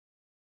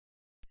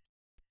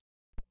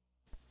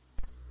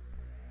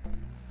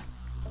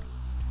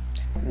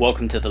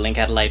Welcome to the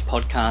LinkAdelaide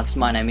podcast.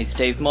 My name is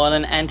Steve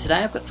Moylan, and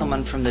today I've got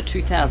someone from the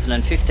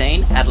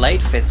 2015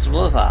 Adelaide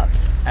Festival of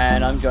Arts.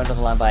 And I'm joined on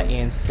the line by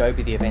Ian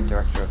Scobie, the event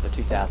director of the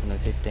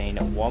 2015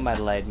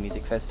 WOMADelaide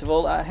Music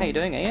Festival. How you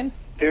doing, Ian?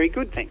 Very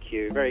good, thank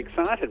you. Very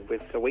excited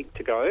with a week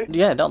to go.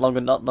 Yeah, not long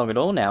at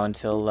all now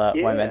until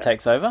WOMAD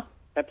takes over.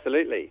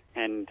 Absolutely,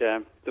 and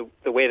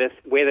the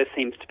weather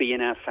seems to be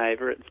in our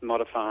favour. It's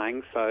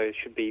modifying, so it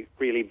should be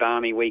really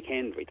balmy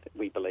weekend,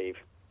 we believe.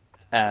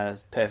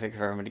 It's perfect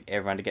for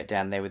everyone to get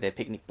down there with their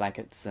picnic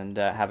blankets and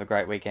have a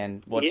great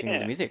weekend watching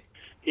the music.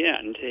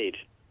 Yeah, indeed.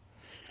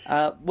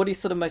 What are you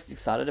sort of most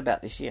excited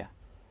about this year?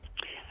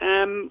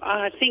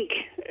 I think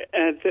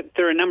that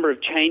there are a number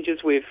of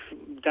changes we've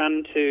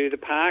done to the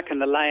park and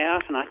the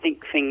layout, and I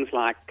think things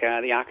like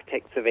the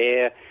Architects of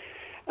Air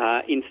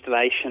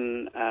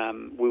installation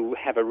will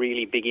have a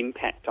really big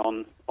impact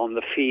on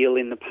the feel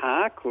in the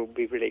park. We'll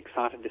be really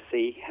excited to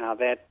see how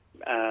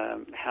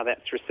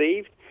that's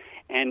received.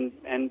 And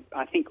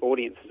I think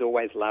audiences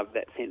always love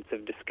that sense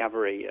of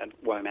discovery at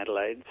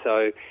WOMADelaide.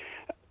 So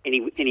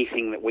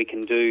anything that we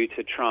can do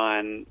to try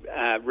and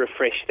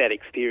refresh that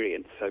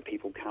experience so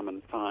people come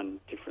and find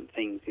different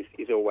things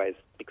is always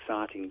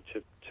exciting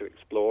to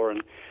explore.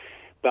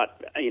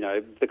 But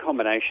the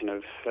combination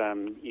of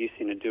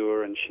Yusin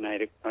Adur and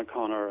Sinead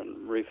O'Connor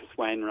and Rufus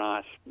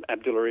Wainwright,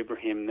 Abdullah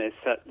Ibrahim, there's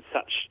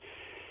such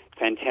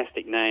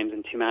fantastic names,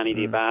 and Timani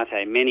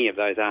Diabate, many of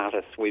those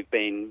artists we've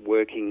been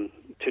working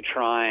to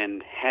try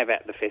and have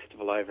at the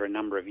festival over a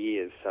number of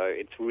years. So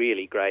it's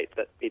really great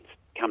that it's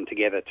come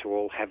together to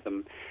all have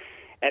them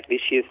at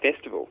this year's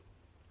festival.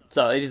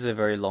 So it is a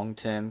very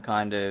long-distance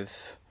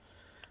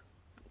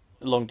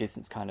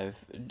kind of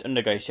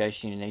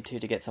negotiation you need to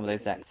get some of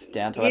those acts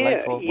down to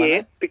Adelaide for WOMAD?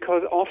 Yeah,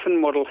 because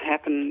often what will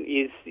happen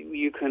is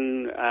you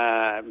can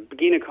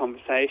begin a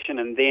conversation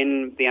and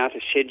then the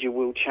artist's schedule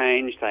will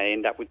change. They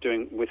end up with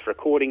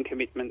recording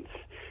commitments.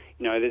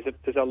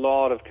 There's a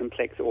lot of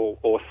complex,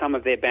 or some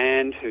of their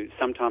band who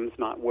sometimes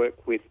might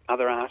work with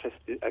other artists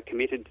are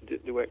committed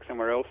to work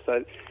somewhere else.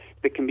 So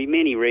there can be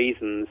many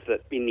reasons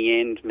that in the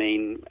end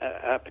mean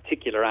a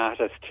particular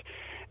artist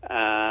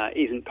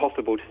isn't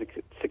possible to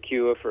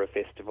secure for a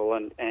festival,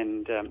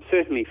 and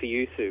certainly for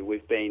Yusu,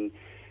 we've been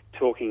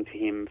talking to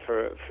him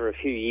for a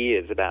few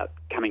years about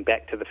coming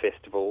back to the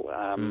festival,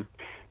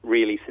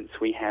 really since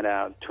we had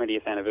our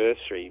 20th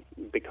anniversary,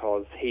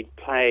 because he'd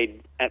played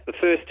at the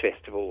first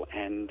festival,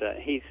 and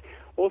he's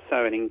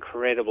also an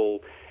incredibly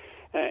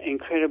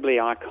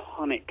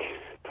iconic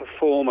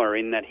performer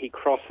in that he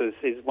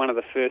is one of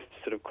the first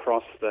to sort of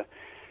cross the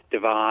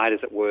divide, as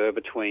it were,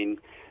 between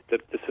the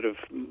sort of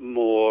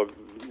more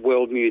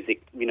world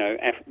music,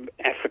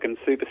 African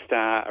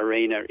superstar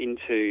arena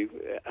into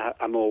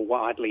a more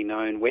widely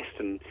known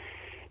Western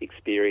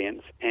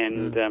experience.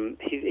 And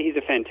he's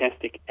a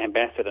fantastic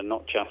ambassador,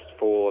 not just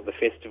for the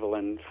festival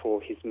and for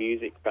his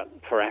music, but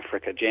for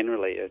Africa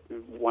generally. A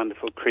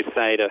wonderful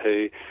crusader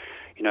who,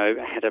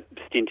 had a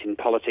stint in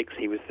politics.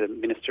 He was the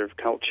Minister of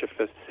Culture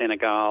for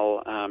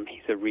Senegal.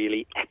 He's a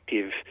really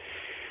active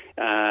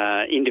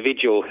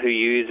individual who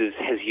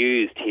has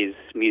used his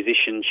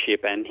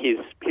musicianship and his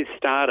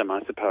stardom,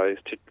 I suppose,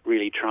 to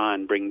really try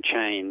and bring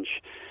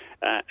change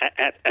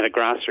at a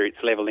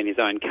grassroots level in his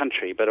own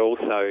country, but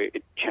also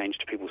it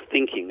changed people's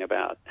thinking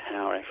about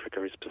how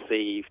Africa is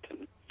perceived.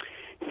 And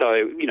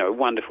so,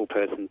 wonderful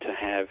person to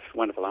have,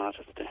 wonderful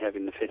artist to have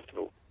in the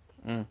festival.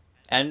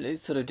 And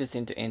it's sort of just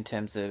in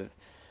terms of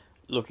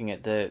looking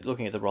at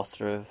the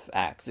roster of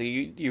acts,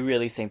 you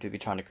really seem to be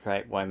trying to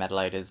create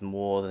WOMADelaide as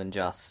more than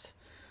just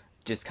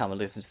come and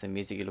listen to the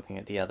music. You're looking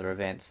at the other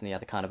events and the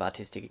other kind of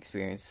artistic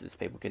experiences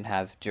people can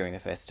have during the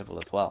festival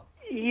as well.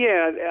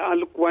 Yeah,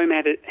 look,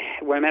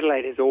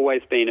 WOMADelaide has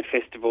always been a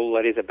festival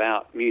that is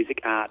about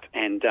music, art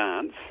and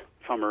dance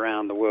from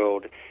around the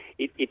world.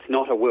 It's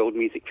not a world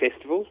music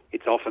festival.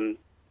 It's often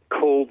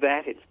called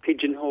that, it's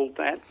pigeonholed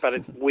that,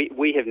 but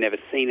we have never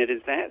seen it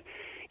as that.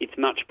 It's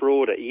much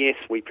broader. Yes,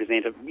 we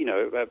present a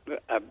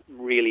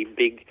really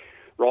big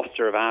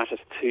roster of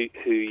artists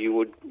who you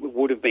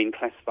would have been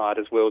classified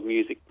as world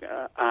music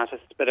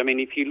artists. But I mean,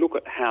 if you look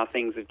at how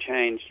things have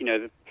changed,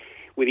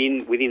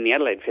 within the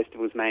Adelaide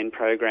Festival's main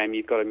program,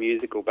 you've got a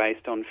musical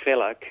based on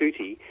Fela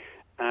Kuti,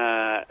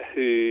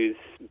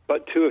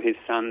 but two of his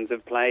sons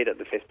have played at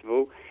the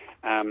festival,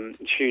 Shun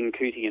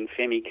Kuti and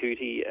Femi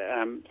Kuti.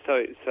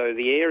 So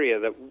the area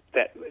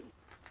that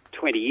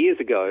 20 years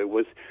ago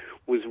was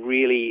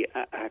really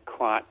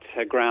quite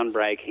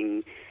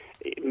groundbreaking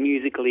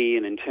musically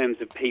and in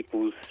terms of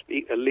people's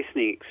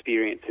listening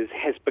experiences,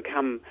 has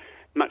become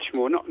much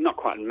more, not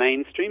quite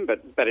mainstream,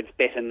 but it's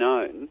better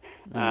known,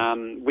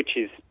 which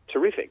is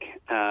terrific.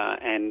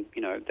 And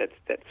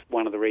that's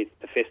one of the reasons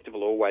the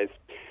festival always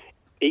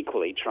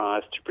equally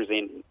tries to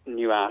present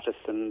new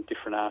artists and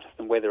different artists,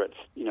 and whether it's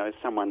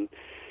someone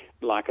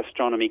like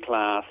Astronomy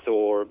Class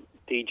or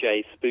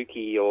DJ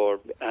Spooky or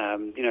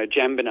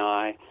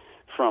Jambanai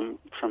from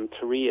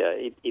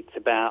Korea. It's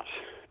about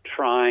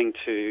trying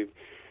to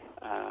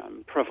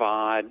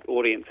provide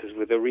audiences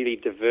with a really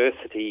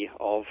diversity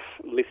of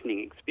listening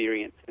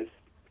experiences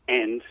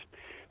and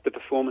the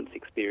performance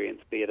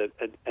experience, be it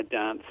a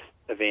dance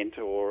event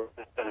or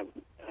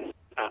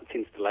arts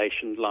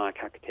installation like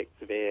Architects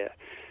of Air.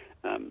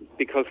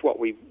 Because what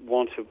we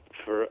want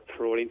for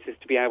audiences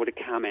to be able to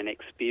come and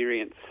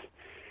experience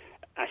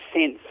a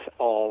sense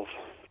of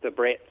the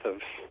breadth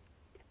of,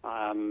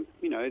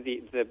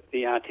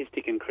 the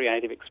artistic and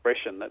creative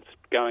expression that's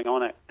going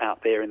on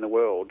out there in the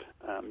world.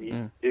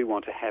 You do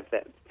want to have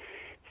that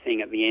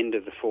thing at the end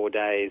of the 4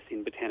 days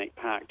in Botanic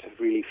Park to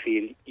really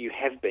feel you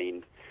have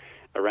been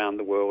around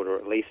the world, or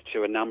at least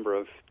to a number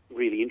of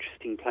really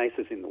interesting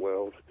places in the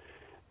world.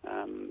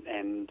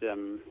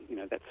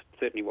 That's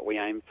certainly what we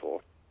aim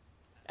for.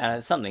 And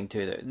it's something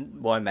too that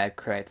WOMAD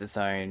creates its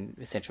own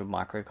essential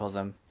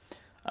microcosm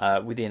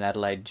within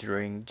Adelaide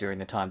during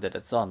the time that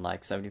it's on.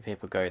 Like, so many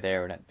people go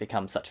there, and it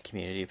becomes such a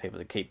community of people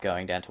that keep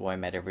going down to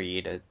WOMAD every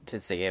year to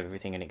see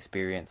everything and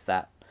experience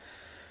that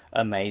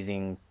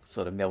amazing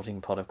sort of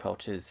melting pot of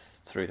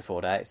cultures through the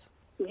 4 days.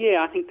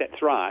 Yeah, I think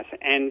that's right.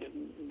 And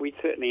we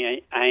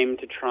certainly aim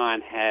to try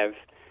and have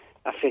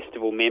a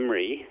festival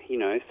memory,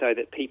 so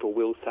that people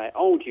will say,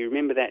 oh, do you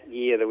remember that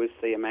year there was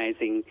the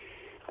amazing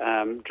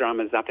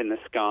drummers up in the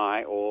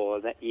sky,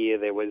 or that year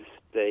there was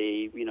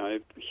the,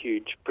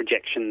 huge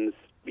projections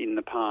in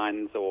the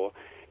pines, or...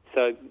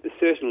 So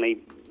certainly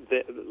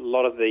a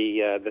lot of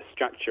the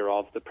structure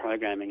of the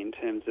programming in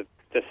terms of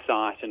the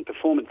site and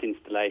performance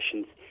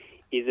installations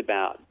is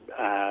about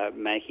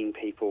making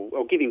people,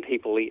 or giving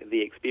people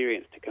the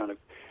experience to kind of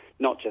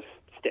not just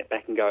step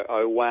back and go,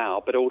 oh,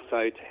 wow, but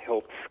also to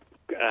help,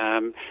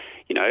 have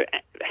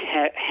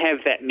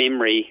that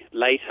memory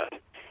later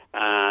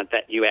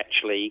that you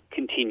actually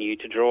continue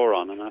to draw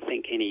on. And I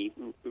think any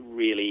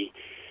really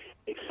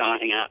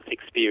exciting arts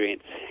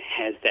experience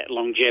has that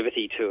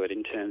longevity to it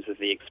in terms of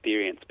the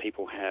experience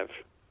people have.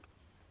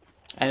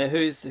 And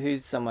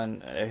who's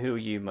someone, who are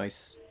you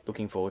most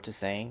looking forward to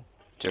seeing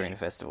during the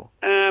festival?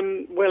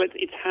 Well,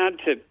 it's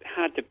hard to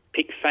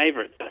pick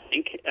favourites, I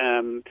think.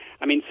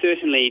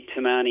 Certainly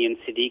Tamani and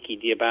Siddiqui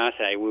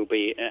Diabate will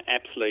be an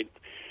absolute,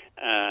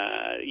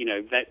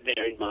 that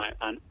they're in my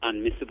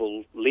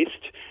unmissable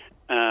list.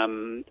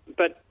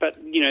 But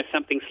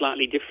something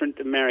slightly different.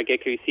 The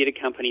Marrageku Theatre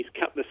Company's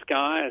Cut the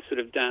Sky, a sort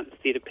of dance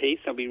theatre piece.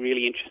 I'll be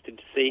really interested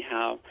to see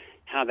how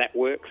that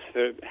works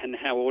and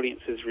how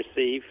audiences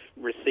receive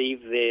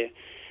the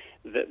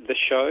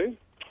show.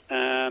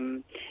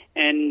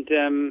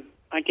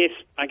 I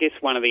guess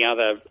one of the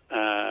other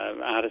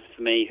artists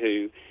for me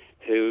who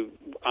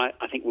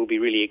I think will be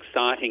really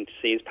exciting to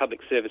see is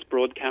Public Service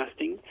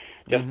Broadcasting.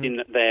 Just in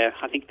that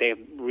I think they're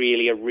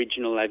really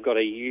original. They've got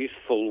a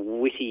youthful,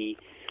 witty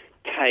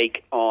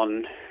take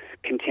on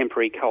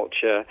contemporary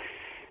culture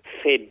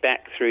fed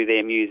back through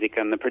their music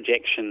and the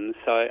projections.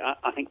 So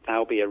I think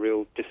they'll be a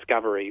real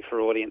discovery for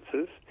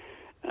audiences.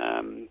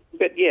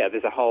 But yeah,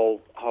 there's a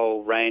whole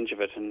range of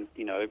it. And,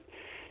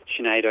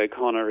 Sinead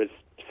O'Connor is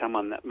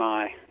someone that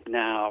my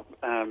now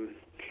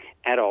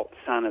adult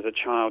son as a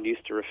child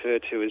used to refer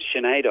to as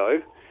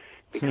Sineado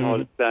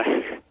because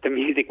the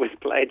music was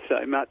played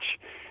so much.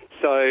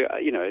 So,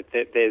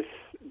 there's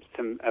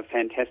a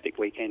fantastic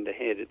weekend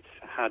ahead. It's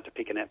hard to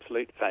pick an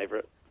absolute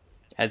favourite.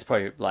 It's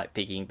probably like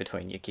picking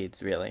between your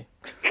kids, really.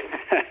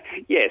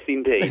 Yes,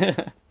 indeed.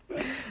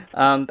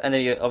 And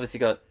then you obviously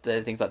got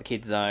things like the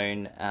Kids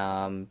Zone.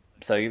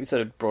 So you're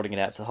sort of broadening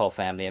it out to the whole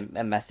family,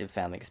 a massive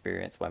family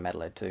experience by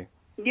WOMADelaide too.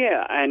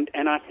 Yeah, and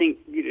I think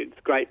it's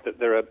great that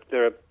there are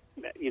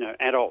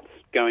adults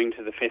going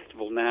to the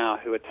festival now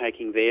who are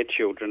taking their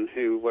children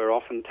who were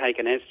often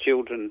taken as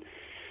children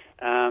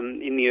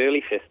in the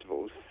early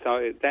festivals.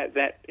 So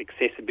that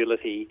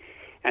accessibility,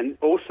 and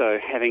also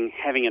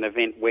having an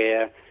event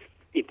where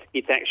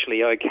it's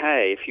actually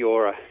okay if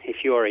you're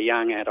a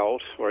young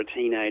adult or a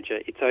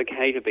teenager. It's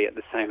okay to be at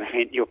the same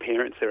event your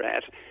parents are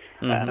at.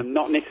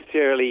 Not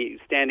necessarily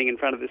standing in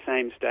front of the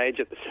same stage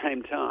at the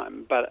same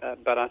time, but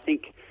I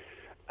think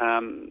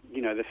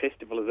the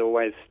festival has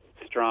always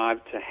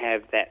strived to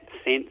have that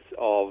sense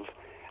of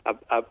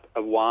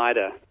a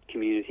wider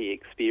community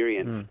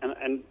experience,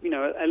 and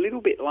a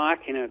little bit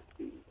like, in a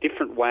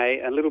different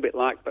way,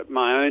 but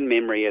my own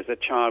memory as a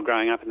child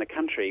growing up in the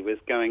country was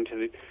going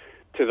to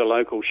the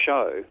local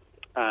show,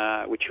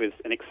 which was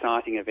an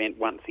exciting event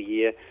once a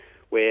year,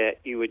 where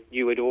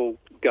you would all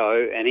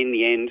go and in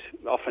the end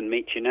often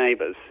meet your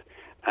neighbours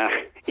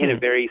in a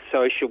very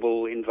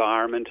sociable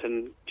environment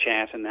and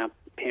chat, and our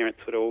parents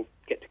would all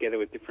get together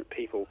with different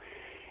people.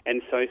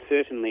 And so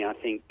certainly I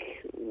think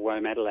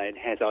WOMADelaide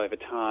has over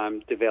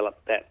time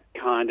developed that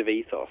kind of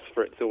ethos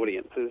for its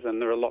audiences,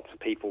 and there are lots of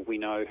people we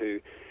know who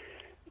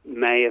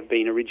may have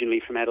been originally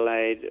from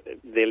Adelaide,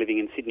 they're living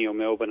in Sydney or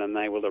Melbourne, and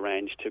they will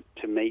arrange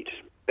to meet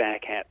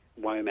back at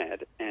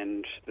WOMAD,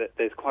 and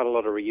there's quite a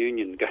lot of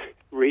reunioning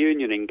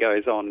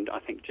goes on, I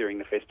think, during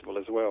the festival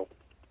as well.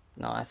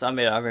 Nice. I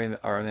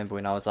remember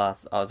when I was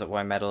at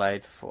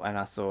WOMADelaide and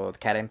I saw the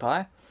Cat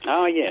Empire.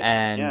 Oh, yeah.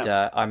 And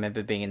I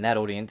remember being in that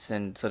audience,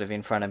 and sort of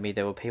in front of me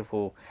there were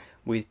people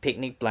with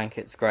picnic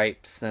blankets,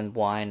 grapes and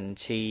wine and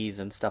cheese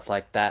and stuff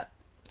like that.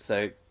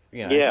 So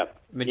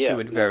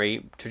matured,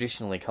 very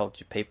traditionally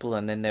cultured people,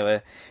 and then there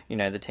were,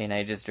 the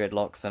teenagers,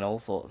 dreadlocks, and all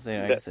sorts.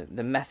 Just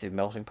the massive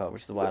melting pot,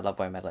 which is why I love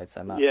WOMADelaide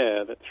so much.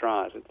 Yeah, that's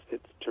right.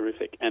 It's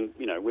terrific, and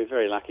we're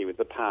very lucky with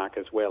the park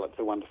as well. It's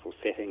a wonderful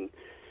setting,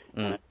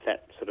 and it's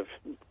that sort of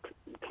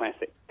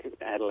classic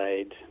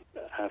Adelaide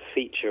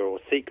feature or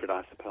secret,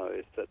 I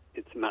suppose, that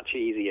it's much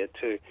easier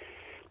to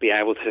be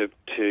able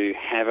to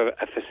have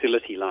a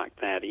facility like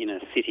that in a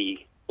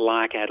city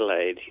like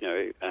Adelaide,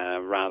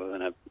 rather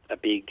than a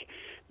big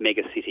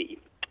mega city,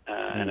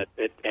 and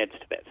it adds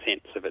to that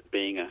sense of it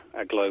being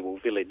a global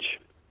village.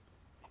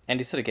 And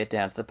you sort of get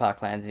down to the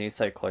parklands and you're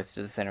so close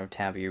to the centre of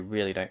town, but you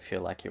really don't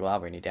feel like you are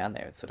when you're down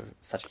there. It's sort of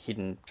such a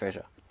hidden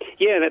treasure.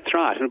 Yeah, that's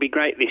right. It'll be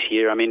great this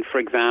year. I mean, for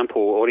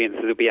example,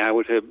 audiences will be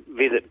able to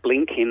visit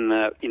Blink in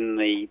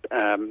the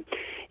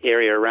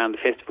area around the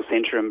festival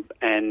centre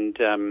and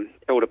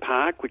Elder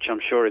Park, which I'm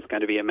sure is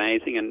going to be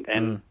amazing,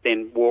 and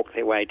then walk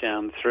their way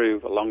down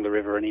through along the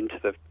river and into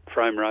the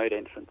Frome Road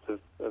entrance of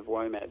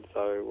WOMAD.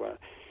 So,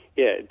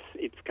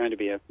 it's going to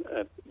be a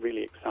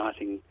really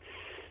exciting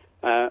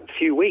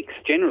few weeks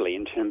generally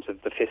in terms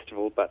of the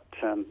festival, but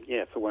for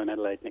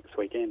WOMADelaide next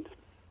weekend.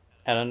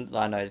 And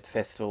I know the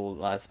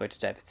festival, I spoke to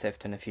David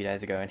Sefton a few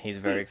days ago, and he's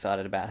very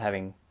excited about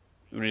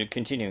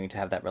continuing to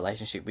have that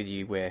relationship with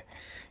you where,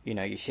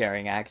 you're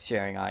sharing acts,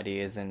 sharing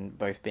ideas, and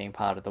both being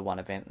part of the one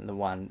event and the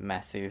one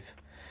massive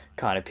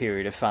kind of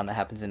period of fun that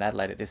happens in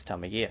Adelaide at this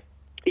time of year.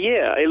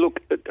 Yeah, look,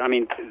 I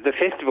mean, the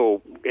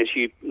festival, as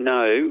you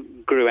know,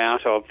 grew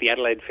out of the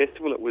Adelaide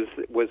Festival. It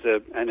was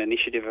an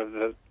initiative of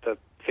the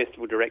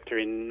festival director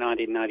in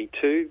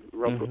 1992,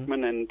 Rob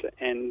Brookman,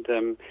 and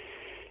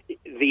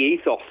the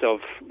ethos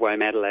of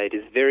WOMADelaide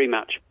is very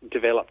much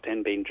developed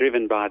and been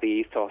driven by the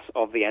ethos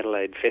of the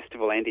Adelaide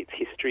Festival and its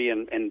history,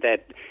 and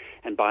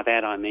by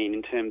that I mean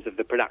in terms of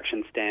the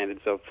production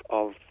standards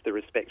of the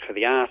respect for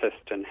the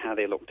artist and how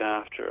they're looked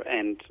after,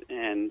 and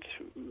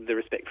the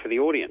respect for the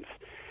audience.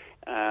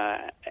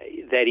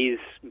 That is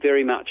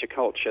very much a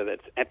culture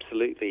that's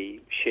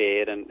absolutely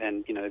shared, and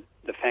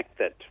the fact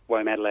that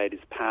WOMADelaide is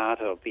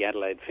part of the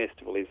Adelaide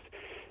Festival is,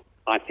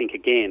 I think,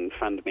 again,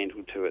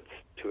 fundamental to its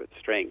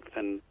strength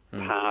and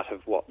part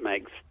of what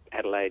makes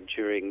Adelaide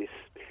during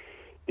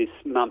this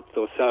month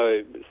or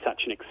so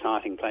such an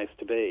exciting place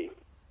to be.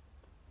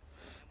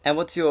 And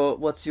what's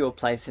your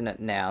place in it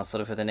now, sort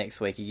of for the next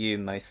week? Are you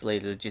mostly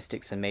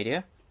logistics and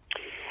media?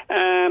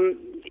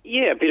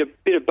 A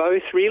bit of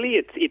both, really.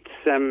 It's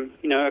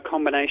a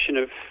combination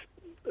of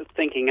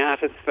thanking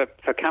artists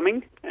for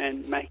coming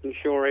and making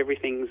sure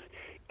everything's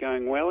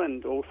going well,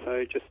 and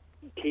also just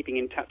keeping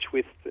in touch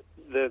with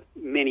the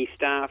many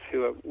staff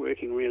who are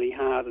working really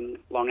hard and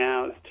long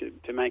hours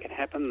to make it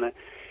happen. The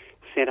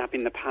setup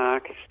in the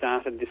park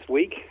started this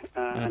week,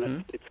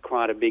 and it's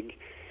quite a big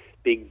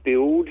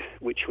build,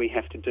 which we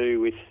have to do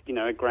with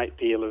a great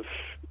deal of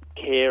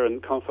care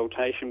and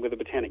consultation with the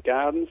Botanic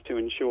Gardens to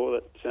ensure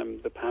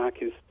that the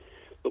park is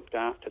looked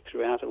after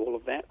throughout all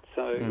of that.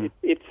 So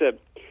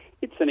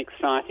it's an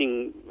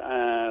exciting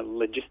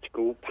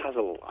logistical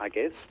puzzle, I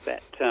guess,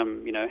 that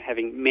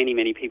having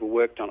many people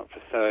worked on it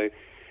for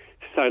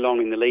so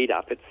long in the lead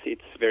up,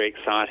 it's very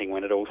exciting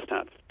when it all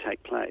starts to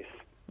take place.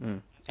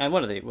 And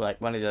one of the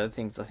other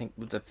things, I think,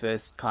 was the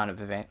first kind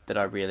of event that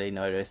I really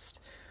noticed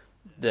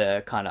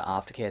the kind of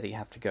aftercare that you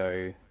have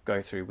to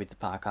go through with the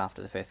park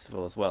after the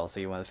festival as well. So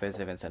you're one of the first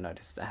events I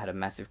noticed that had a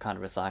massive kind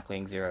of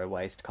recycling, zero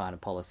waste kind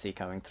of policy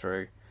going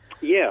through.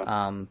 Yeah.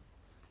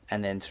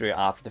 And then through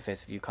after the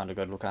festival, you kind of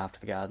got to look after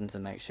the gardens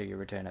and make sure you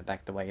return it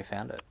back the way you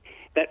found it.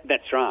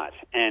 That's right,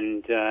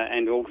 and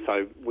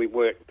also we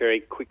work very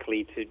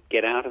quickly to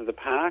get out of the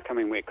park. I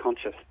mean, we're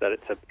conscious that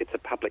it's a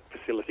public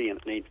facility and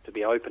it needs to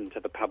be open to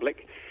the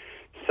public.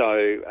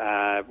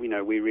 So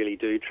we really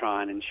do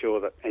try and ensure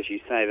that, as you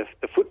say,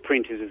 the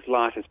footprint is as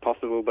light as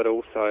possible, but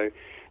also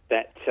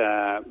that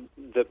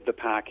the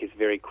park is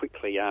very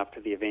quickly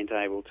after the event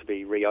able to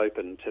be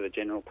reopened to the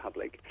general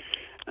public.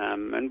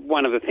 And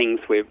one of the things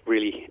we're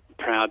really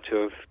proud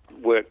to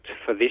have worked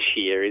for this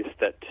year is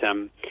that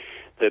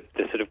the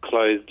sort of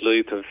closed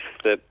loop of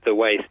the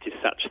waste is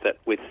such that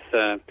with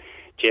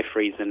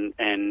Jeffreys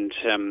and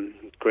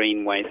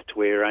green waste,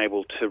 we're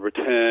able to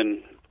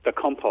return the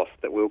compost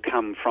that will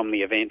come from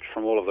the event,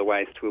 from all of the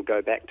waste, will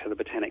go back to the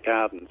Botanic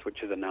Gardens,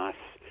 which is a nice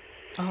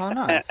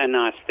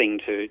thing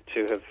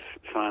to have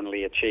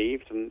finally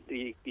achieved. And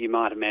you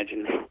might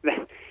imagine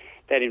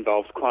that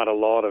involves quite a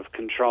lot of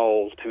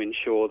control to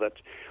ensure that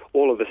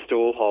all of the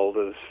stall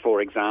holders,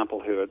 for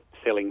example, who are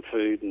selling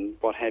food and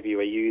what have you,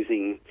 are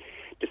using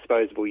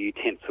disposable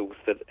utensils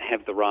that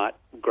have the right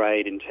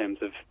grade in terms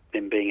of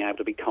them being able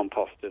to be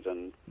composted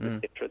and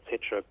et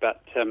cetera.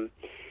 But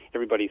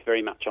everybody's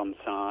very much on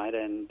side,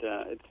 and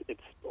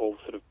it's all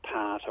sort of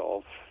part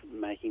of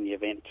making the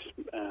event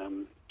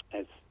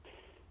as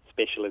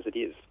special as it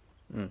is.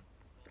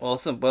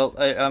 Awesome. Well,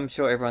 I'm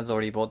sure everyone's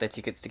already bought their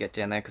tickets to get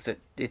down there because it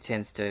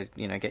tends to,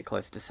 get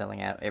close to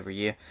selling out every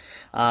year.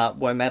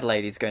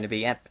 WOMADelaide is going to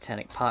be at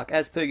Botanic Park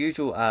as per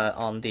usual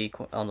on the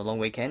long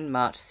weekend,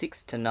 March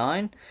 6 to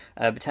 9.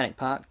 Botanic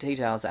Park,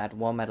 details at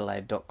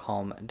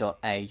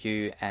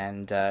womadelaide.com.au,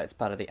 and it's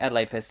part of the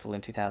Adelaide Festival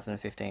in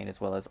 2015,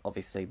 as well as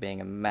obviously being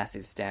a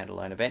massive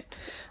standalone event.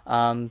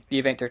 The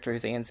event director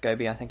is Ian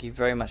Scobie. I thank you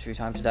very much for your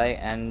time today,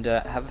 and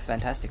have a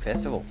fantastic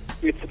festival.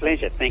 It's a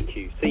pleasure. Thank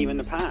you. See you in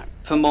the park.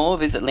 For more,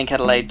 visit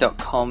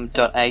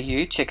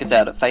linkadelaide.com.au, check us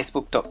out at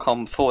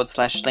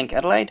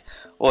facebook.com/linkadelaide,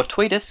 or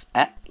tweet us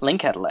at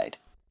LinkAdelaide.